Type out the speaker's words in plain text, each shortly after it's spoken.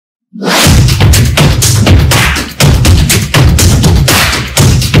Now,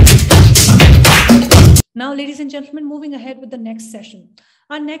 ladies and gentlemen, moving ahead with the next session.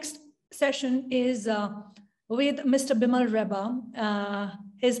 Our next session is with Mr. Bimal Rebba.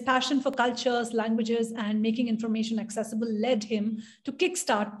 His passion for cultures, languages, and making information accessible led him to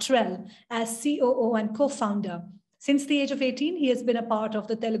kickstart Trell as COO and co-founder. Since the age of 18, he has been a part of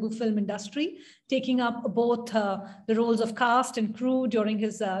the Telugu film industry, taking up both the roles of cast and crew due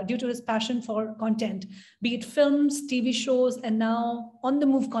to his passion for content, be it films, TV shows, and now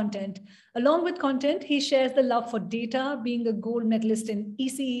on-the-move content. Along with content, he shares the love for data, being a gold medalist in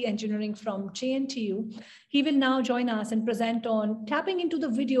ECE engineering from JNTU. He will now join us and present on tapping into the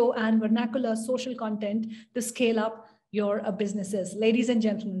video and vernacular social content to scale up your businesses. Ladies and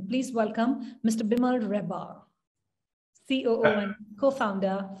gentlemen, please welcome Mr. Bimal Rebba, COO and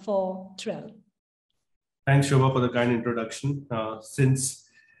co-founder for Trell. Thanks, Shobha, for the kind introduction. Since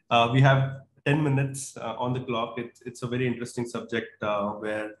we have 10 minutes on the clock, it's a very interesting subject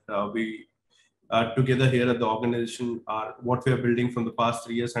where we together here at the organization are what we are building from the past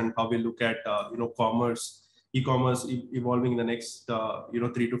 3 years and how we look at e-commerce evolving in the next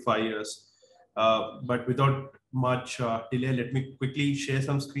 3 to 5 years. But without much delay, let me quickly share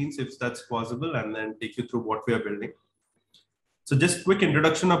some screens if that's possible, and then take you through what we are building. So just quick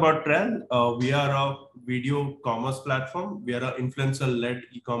introduction about Trell. We are a video commerce platform. We are an influencer-led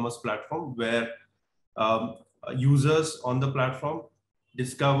e-commerce platform where users on the platform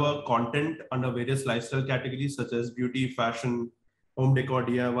discover content under various lifestyle categories such as beauty, fashion, home decor,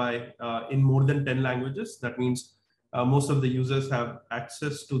 DIY in more than 10 languages. That means most of the users have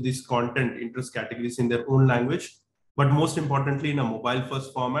access to this content interest categories in their own language, but most importantly in a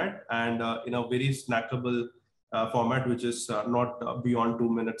mobile-first format and in a very snackable format, which is not beyond 2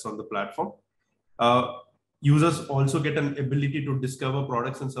 minutes on the platform. Users also get an ability to discover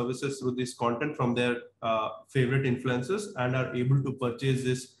products and services through this content from their favorite influencers and are able to purchase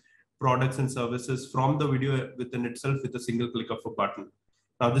these products and services from the video within itself with a single click of a button.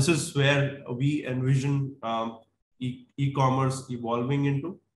 Now, this is where we envision e-commerce evolving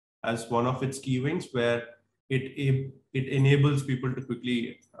into as one of its key wings, where it enables people to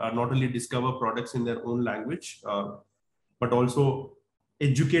quickly not only discover products in their own language, but also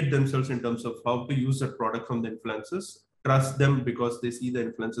educate themselves in terms of how to use that product from the influencers, trust them because they see the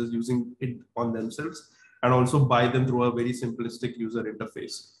influencers using it on themselves, and also buy them through a very simplistic user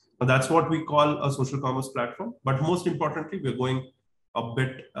interface. Now, that's what we call a social commerce platform. But most importantly, we're going a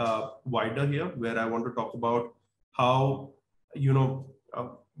bit wider here, where I want to talk about how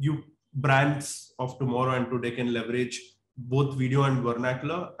brands of tomorrow and today can leverage both video and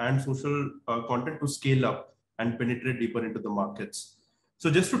vernacular and social content to scale up and penetrate deeper into the markets.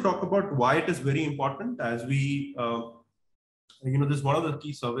 So just to talk about why it is very important, as we, this is one of the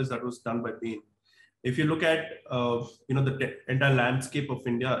key surveys that was done by Bain. If you look at, the entire landscape of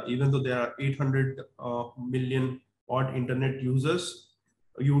India, even though there are 800 million odd internet users,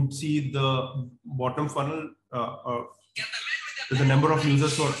 you would see the bottom funnel, the number of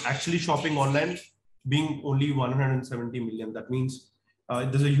users who are actually shopping online being only 170 million. That means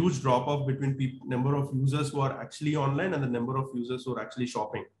there's a huge drop off between number of users who are actually online and the number of users who are actually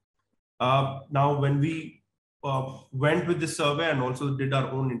shopping. Now, when we went with this survey and also did our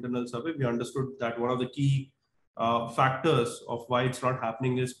own internal survey, we understood that one of the key factors of why it's not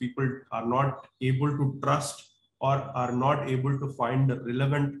happening is people are not able to trust or are not able to find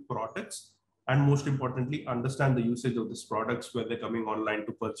relevant products, and most importantly, understand the usage of these products when they're coming online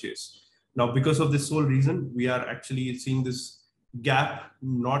to purchase. Now, because of this sole reason, we are actually seeing this gap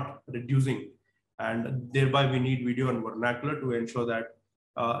not reducing, and thereby we need video and vernacular to ensure that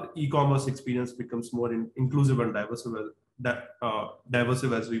e-commerce experience becomes more inclusive and diverse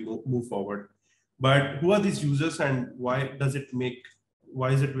as we move forward. But who are these users and why is it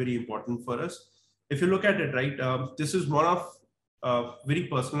very important for us? If you look at it, right, this is one of very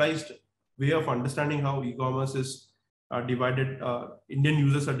personalized way of understanding how e-commerce is divided. Indian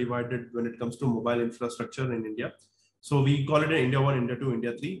users are divided when it comes to mobile infrastructure in India. So we call it India 1, India 2,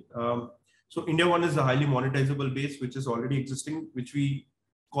 India 3. So India 1 is a highly monetizable base, which is already existing, which we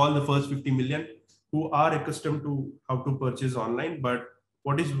call the first 50 million, who are accustomed to how to purchase online. But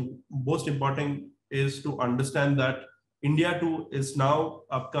what is most important is to understand that India 2 is now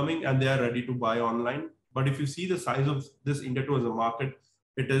upcoming and they are ready to buy online. But if you see the size of this India 2 as a market,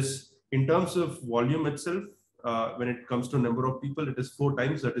 it is in terms of volume itself, when it comes to number of people, it is 4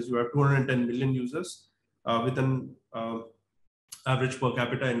 times. That is, you have 210 million users with an average per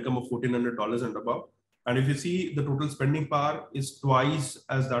capita income of $1,400 and above. And if you see the total spending power is twice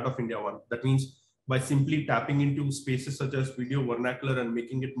as that of India 1. That means by simply tapping into spaces such as video, vernacular, and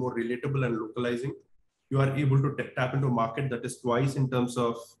making it more relatable and localizing, you are able to tap into a market that is twice in terms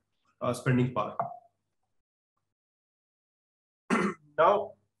of spending power.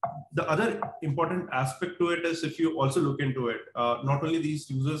 Now, the other important aspect to it is if you also look into it, not only these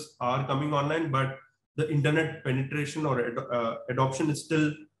users are coming online, but the internet penetration or adoption is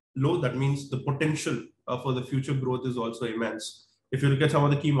still low. That means the potential for the future growth is also immense. If you look at some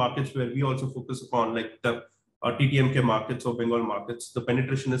of the key markets where we also focus upon, like the TTMK markets or Bengal markets, the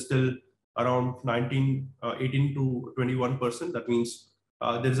penetration is still around 18 to 21%. That means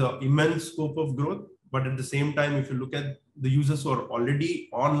there's an immense scope of growth. But at the same time, if you look at the users who are already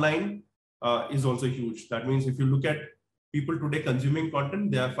online, is also huge. That means if you look at people today consuming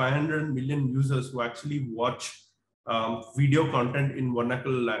content, there are 500 million users who actually watch video content in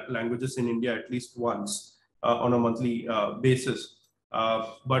vernacular languages in India at least once on a monthly basis.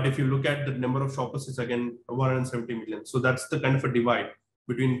 But if you look at the number of shoppers, it's again 170 million. So that's the kind of a divide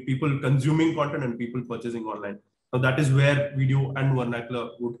between people consuming content and people purchasing online. So that is where video and vernacular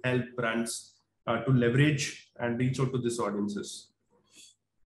would help brands to leverage and reach out to these audiences.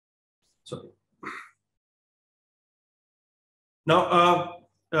 Sorry. Now,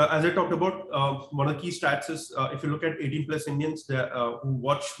 as I talked about, one of the key stats is if you look at 18 plus Indians who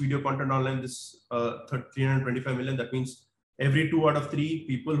watch video content online, this 325 million, that means every 2 out of 3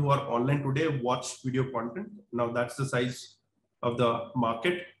 people who are online today watch video content. Now that's the size of the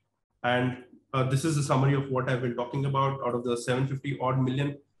market. And this is a summary of what I've been talking about. Out of the 750 odd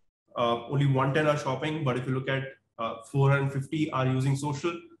million, only 110 are shopping. But if you look at 450 are using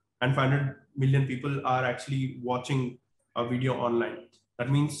social, and 500 million people are actually watching a video online. That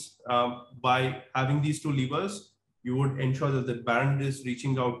means by having these two levers, you would ensure that the brand is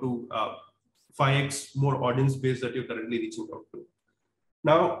reaching out to 5x more audience base that you're currently reaching out to.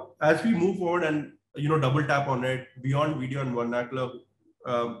 Now, as we move forward and double tap on it beyond video and vernacular,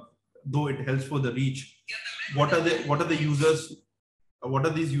 though it helps for the reach, what are the users? What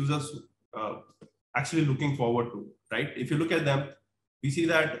are these users actually looking forward to? Right? If you look at them, we see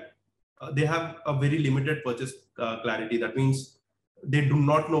that they have a very limited purchase clarity. That means they do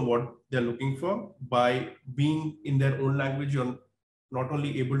not know what they're looking for. By being in their own language, you're not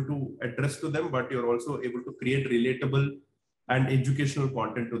only able to address to them, but you're also able to create relatable and educational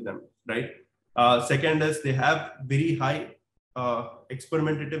content to them, right? Second is they have very high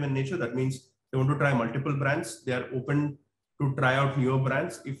experimentative in nature. That means they want to try multiple brands. They are open to try out newer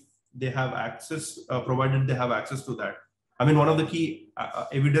brands if they have access, provided they have access to that. I mean, one of the key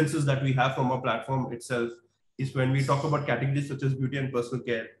evidences that we have from our platform itself is when we talk about categories such as beauty and personal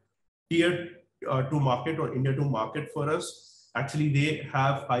care, tier 2 market or India 2 market for us, actually they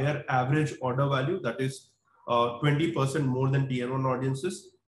have higher average order value, that is 20% more than tier 1 audiences.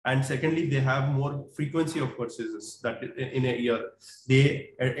 And secondly, they have more frequency of purchases, that in a year,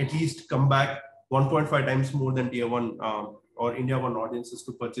 they at least come back 1.5 times more than tier 1 or India 1 audiences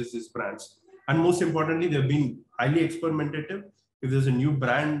to purchase these brands. And most importantly, they've been highly experimentative. If there's a new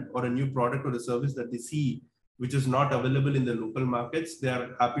brand or a new product or a service that they see which is not available in the local markets, they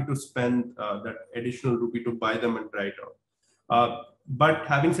are happy to spend that additional rupee to buy them and try it out. But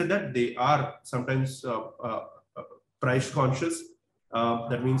having said that, they are sometimes price conscious.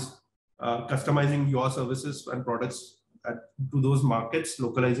 That means customizing your services and products to those markets,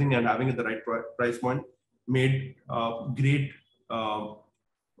 localizing and having it the right price point, made great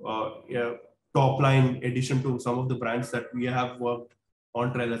top line addition to some of the brands that we have worked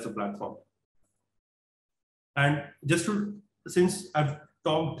on Trail as a platform. And just to, since I've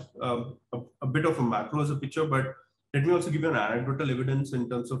talked a bit of a macro as a picture, but let me also give you an anecdotal evidence in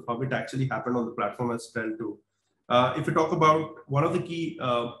terms of how it actually happened on the platform as Trail too. If you talk about one of the key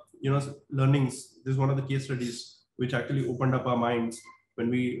learnings, this is one of the case studies which actually opened up our minds when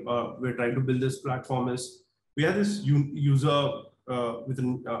we were trying to build this platform. Is we had this user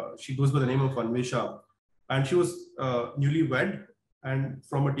she goes by the name of Anvesha, and she was newlywed and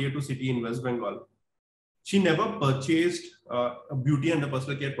from a tier 2 city in West Bengal. She never purchased a beauty and a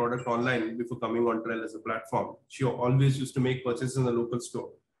personal care product online before coming on Trail as a platform. She always used to make purchases in the local store.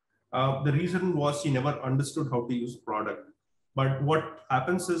 The reason was she never understood how to use the product. But what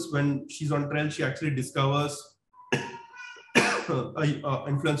happens is when she's on Trail, she actually discovers an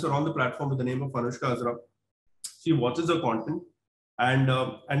influencer on the platform with the name of Anushka Azra. She watches her content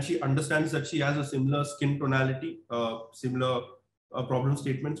and she understands that she has a similar skin tonality, similar problem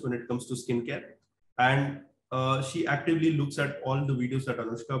statements when it comes to skincare. And she actively looks at all the videos that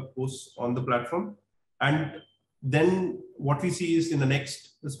Anushka posts on the platform. And then what we see is in the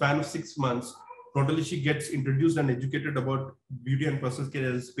span of 6 months, not only she gets introduced and educated about beauty and personal care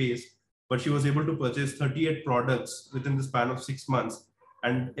as a space, but she was able to purchase 38 products within the span of 6 months.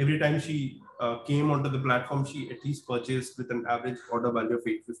 And every time she came onto the platform, she at least purchased with an average order value of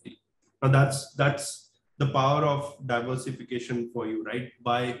 850. Now that's the power of diversification for you, right?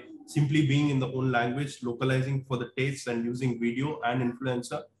 By simply being in the own language, localizing for the tastes, and using video and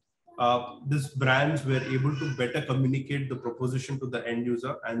influencer, these brands were able to better communicate the proposition to the end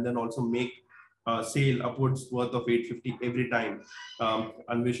user, and then also make sale upwards worth of 850 every time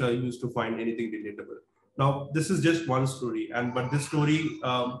Anvisha used to find anything relatable. Now, this is just one story, but this story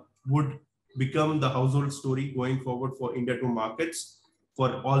would become the household story going forward for India to markets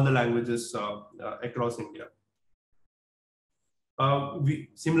for all the languages across India.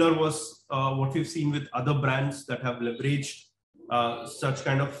 Similar was what we've seen with other brands that have leveraged such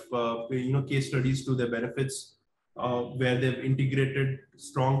kind of case studies to their benefits, where they've integrated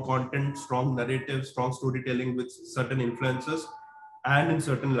strong content, strong narrative, strong storytelling with certain influencers and in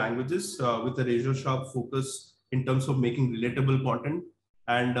certain languages, with a razor sharp focus in terms of making relatable content.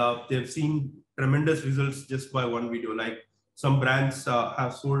 And they've seen tremendous results just by one video. Like some brands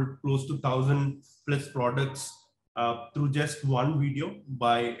have sold close to 1,000+ products through just one video,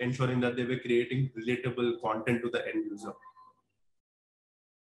 by ensuring that they were creating relatable content to the end user.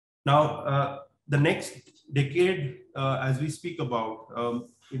 Now, the next decade, as we speak about,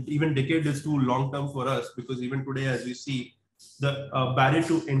 even decade is too long term for us, because even today, as we see, the barrier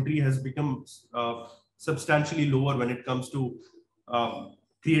to entry has become substantially lower when it comes to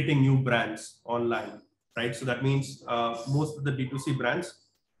creating new brands online, right? So that means most of the D2C brands,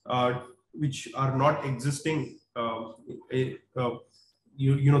 which are not existing,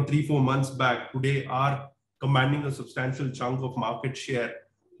 3-4 months back, today are commanding a substantial chunk of market share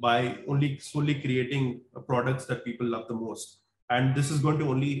by only solely creating products that people love the most. And this is going to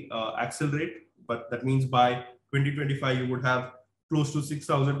only accelerate, but that means by 2025, you would have close to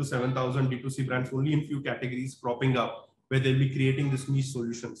 6,000 to 7,000 D2C brands only in few categories propping up, where they'll be creating this niche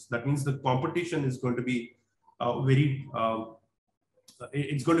solutions. That means the competition is going to be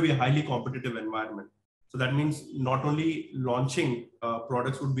it's going to be a highly competitive environment. So that means not only launching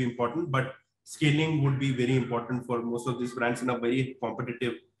products would be important, but scaling would be very important for most of these brands in a very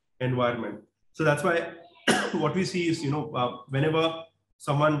competitive environment. So that's why what we see is, whenever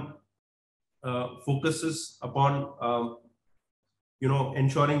someone focuses upon,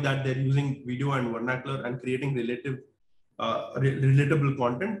 ensuring that they're using video and vernacular and creating relatable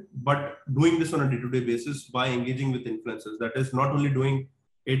content, but doing this on a day-to-day basis by engaging with influencers. That is not only doing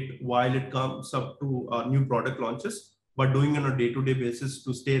it while it comes up to new product launches, but doing it on a day-to-day basis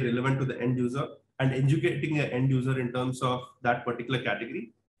to stay relevant to the end user and educating the end user in terms of that particular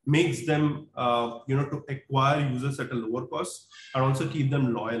category, makes them, to acquire users at a lower cost, and also keep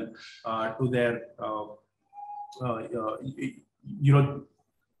them loyal to their,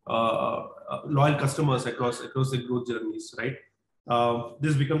 loyal customers across the growth journeys, right?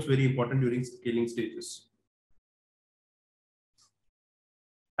 This becomes very important during scaling stages.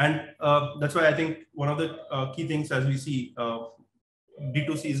 And that's why I think one of the key things, as we see,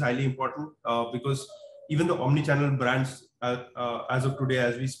 D2C is highly important, because even the omni-channel brands, as of today,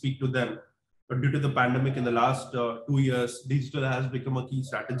 as we speak to them, but due to the pandemic in the last 2 years, digital has become a key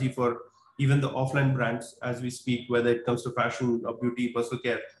strategy for even the offline brands as we speak, whether it comes to fashion, beauty, personal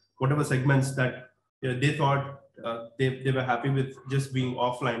care, whatever segments that they thought they were happy with just being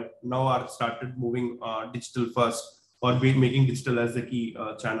offline, now are started moving digital first, or making digital as the key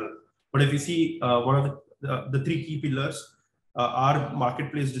channel. But if you see, one of the 3 key pillars are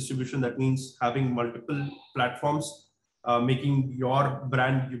marketplace distribution. That means having multiple platforms, making your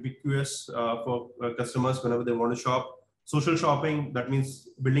brand ubiquitous for customers whenever they want to shop. Social shopping, that means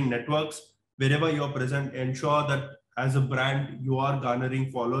building networks. Wherever you're present, ensure that as a brand, you are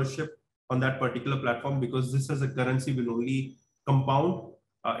garnering followership on that particular platform, because this as a currency will only compound.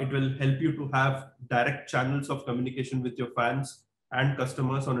 It will help you to have direct channels of communication with your fans and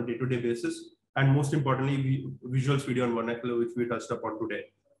customers on a day-to-day basis. And most importantly, visuals, video, and vernacular, which we touched upon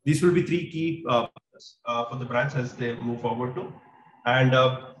today. These will be 3 key for the brands as they move forward to. And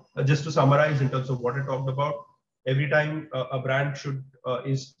just to summarize in terms of what I talked about, every time a brand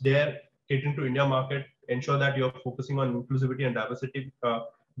is there catering to India market, ensure that you're focusing on inclusivity and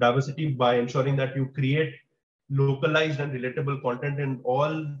diversity by ensuring that you create localized and relatable content in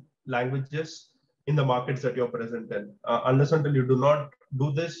all languages in the markets that you're present in. Unless until you do not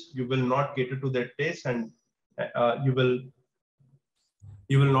do this, you will not cater to their taste, and you will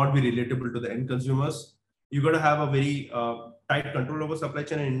not be relatable to the end consumers. You got to have a very tight control over supply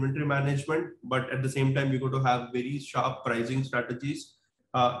chain and inventory management, but at the same time, you got to have very sharp pricing strategies.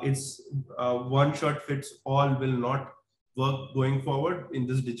 It's one shot fits all will not work going forward in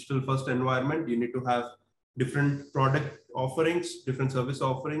this digital first environment. You need to have different product offerings, different service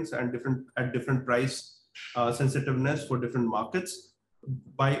offerings, and different price sensitiveness for different markets,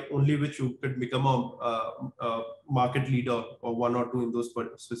 by only which you could become a market leader or one or two in those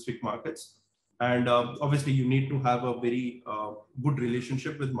specific markets. And obviously, you need to have a very good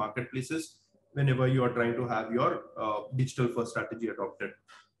relationship with marketplaces whenever you are trying to have your digital first strategy adopted.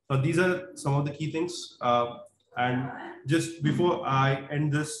 So these are some of the key things. And just before I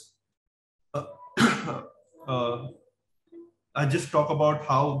end this, I just talk about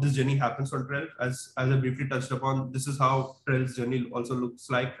how this journey happens on Trail. As I briefly touched upon, this is how Trail's journey also looks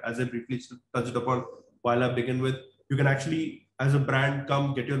like. As I briefly touched upon while I begin with, you can actually, as a brand,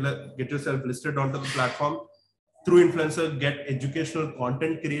 come get yourself listed onto the platform. Through influencer, get educational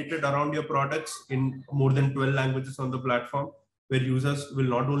content created around your products in more than 12 languages on the platform, where users will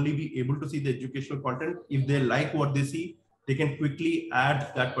not only be able to see the educational content, if they like what they see, they can quickly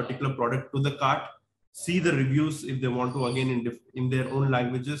add that particular product to the cart, see the reviews if they want to, again, in their own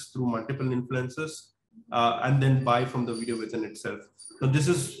languages through multiple influencers, and then buy from the video within itself. So this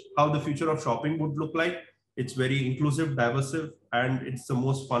is how the future of shopping would look like. It's very inclusive, diversive, and it's the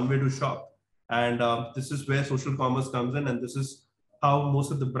most fun way to shop. And this is where social commerce comes in, and this is how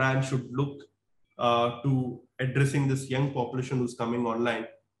most of the brands should look to addressing this young population who's coming online,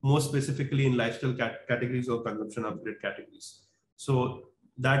 more specifically in lifestyle categories or consumption upgrade categories. So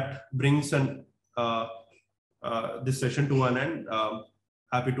that brings this session to an end.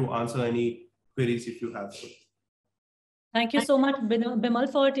 Happy to answer any queries if you have. Thank you so much, Bimal,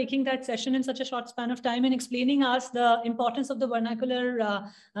 for taking that session in such a short span of time and explaining us the importance of the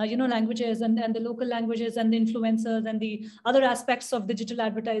vernacular, languages and the local languages and the influencers and the other aspects of digital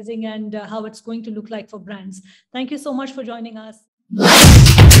advertising and how it's going to look like for brands. Thank you so much for joining us.